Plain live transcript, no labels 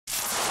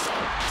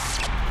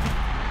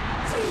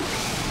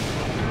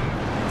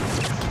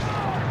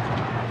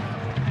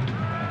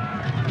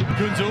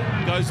Gunzel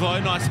goes low,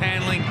 nice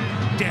handling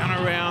down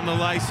around the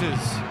laces.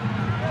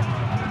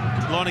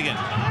 Lonigan,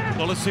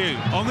 Lolasu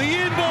on the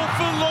in ball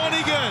for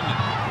Lonigan.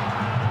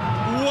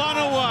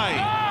 One away.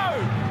 No!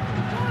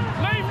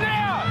 Leave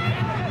now!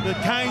 The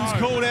Canes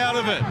called out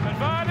of it.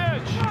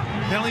 Advantage!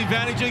 Penalty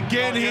advantage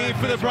again here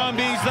for the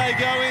Brumbies. They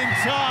go in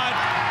tight.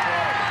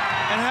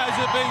 And has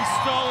it been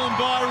stolen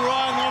by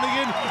Ryan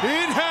Lonigan?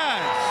 It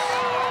has!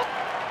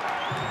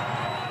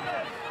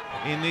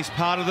 In this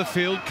part of the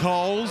field,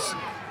 Coles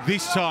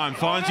this time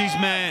finds his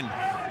man.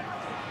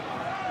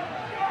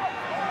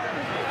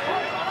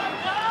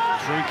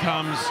 Through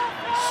comes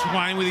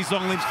Swain with his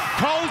long limbs.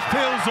 Coles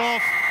peels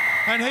off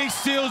and he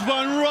steals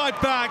one right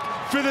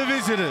back for the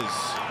visitors.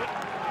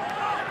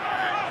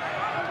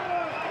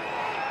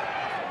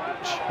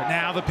 But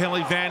now the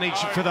penalty advantage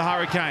for the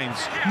Hurricanes.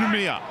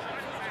 Numia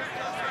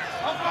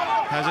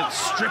has it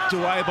stripped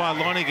away by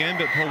Lonigan,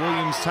 but Paul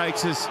Williams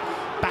takes us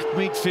back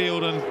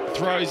midfield and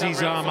throws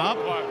his arm up.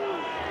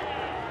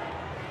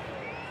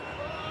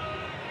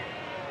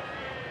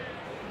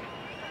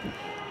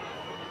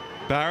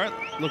 Barrett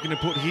looking to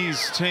put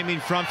his team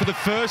in front for the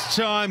first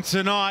time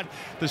tonight.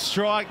 The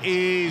strike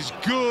is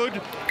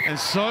good, and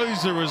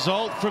so's the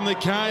result from the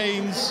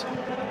Canes.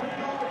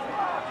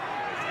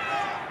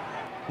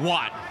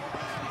 White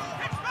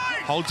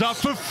holds up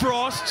for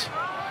Frost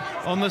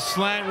on the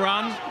slant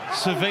run.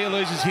 Sevilla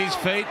loses his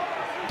feet.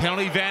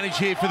 Penalty advantage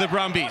here for the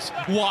Brumbies.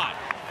 White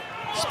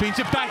spins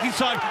it back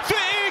inside for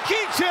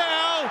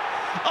Ikitau.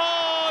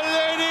 Oh,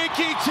 then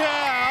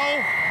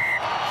Ikitau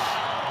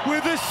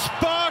with a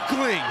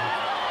sparkling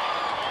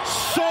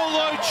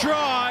solo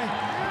try,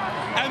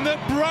 and the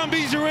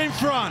Brumbies are in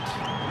front.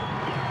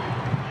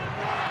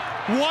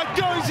 White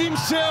goes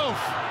himself.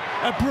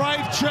 A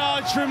brave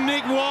charge from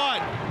Nick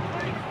White.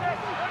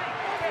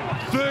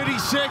 30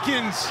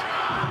 seconds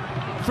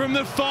from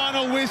the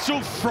final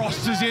whistle.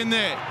 Frost is in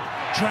there.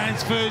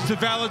 Transfers to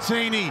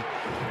Valentini.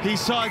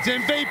 His side's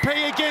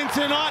MVP again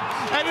tonight,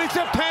 and it's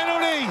a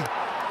penalty.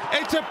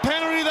 It's a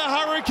penalty to the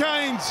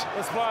Hurricanes.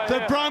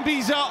 The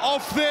Brumbies are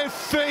off their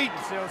feet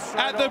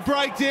at the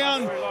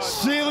breakdown.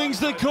 Sealing's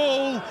the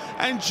call,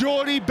 and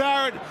Geordie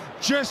Barrett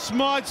just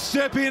might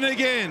step in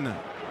again.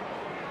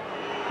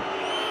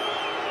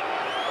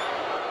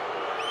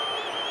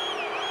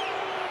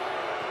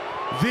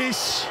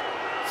 This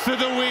for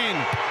the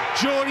win.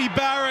 Geordie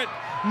Barrett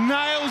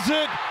nails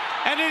it,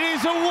 and it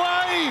is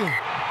away.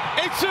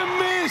 It's a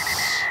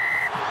miss.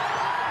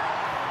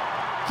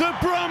 The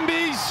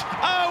Brumbies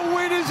are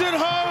winners at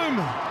home.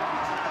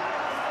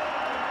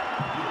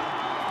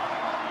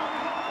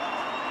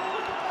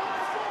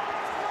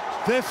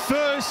 Their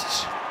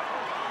first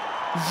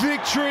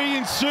victory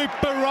in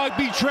Super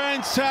Rugby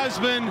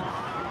Trans-Tasman,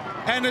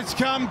 and it's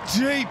come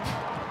deep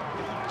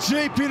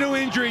into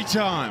injury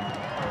time.